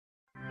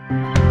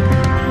టీవీ11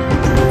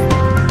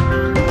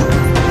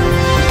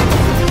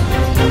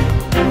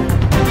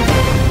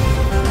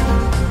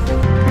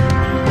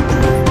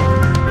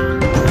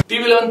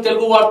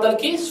 తెలుగు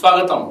వార్తలకి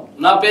స్వాగతం.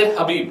 నా పేరు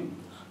Habib.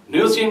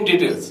 News in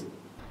details.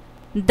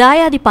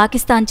 దాయాది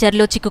Pakistan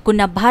చెరలో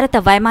చిక్కుకున్న భారత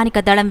వైమానిక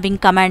దళం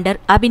వింగ్ కమాండర్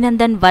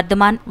అభినందన్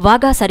వర్ధమాన్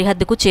వాఘా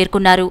సరిహద్దుకు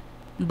చేరుకున్నారు.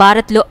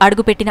 భారత్లో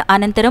అడుగుపెట్టిన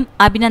అనంతరం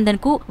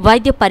అభినందన్కు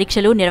వైద్య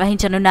పరీక్షలు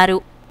నిర్వహించనున్నారు.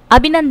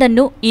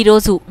 అభినందన్ను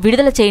ఈరోజు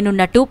విడుదల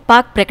చేయనున్నట్టు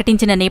పాక్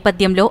ప్రకటించిన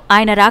నేపథ్యంలో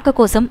ఆయన రాక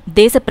కోసం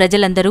దేశ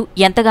ప్రజలందరూ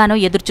ఎంతగానో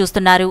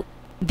ఎదురుచూస్తున్నారు.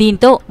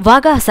 దీంతో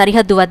వాఘా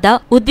సరిహద్దు వద్ద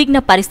ఉద్విగ్న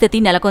పరిస్థితి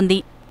నెలకొంది.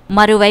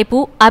 మరోవైపు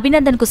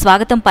అభినందన్కు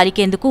స్వాగతం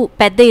పలికేందుకు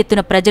పెద్ద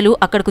ఎత్తున ప్రజలు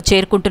అక్కడకు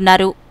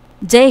చేరుకుంటున్నారు.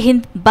 జై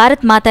హింద్,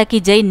 భారత్ మాతాకి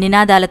జై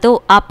నినాదాలతో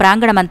ఆ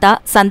ప్రాంగణమంతా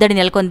సందడి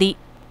నెలకొంది.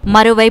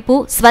 మరోవైపు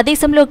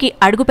స్వదేశంలోకి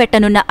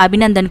అడుగుపెట్టనున్న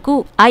అభినందన్కు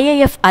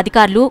ఐఏఎఫ్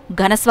అధికారులు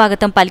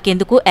ఘనస్వాగతం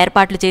పలికేందుకు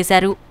ఏర్పాట్లు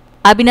చేశారు.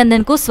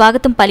 అభినందన్కు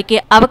స్వాగతం పలికే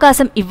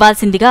అవకాశం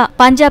ఇవ్వాల్సిందిగా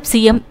పంజాబ్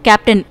సీఎం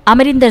కెప్టెన్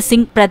అమరీందర్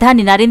సింగ్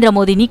ప్రధాని నరేంద్ర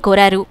మోదీని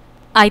కోరారు.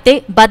 అయితే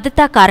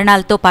భద్రతా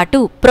కారణాలతో పాటు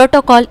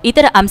ప్రోటోకాల్,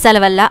 ఇతర అంశాల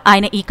వల్ల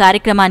ఆయన ఈ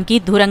కార్యక్రమానికి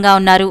దూరంగా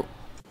ఉన్నారు.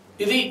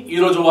 ఇది ఈ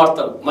రోజు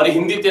వార్తలు. మరి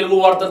హిందీ, తెలుగు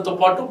వార్తలతో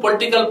పాటు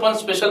పొలిటికల్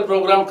పన్ స్పెషల్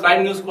ప్రోగ్రామ్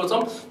క్రైమ్ న్యూస్ కోసం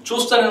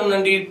చూస్తూనే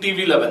ఉండండి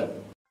టీవీ11.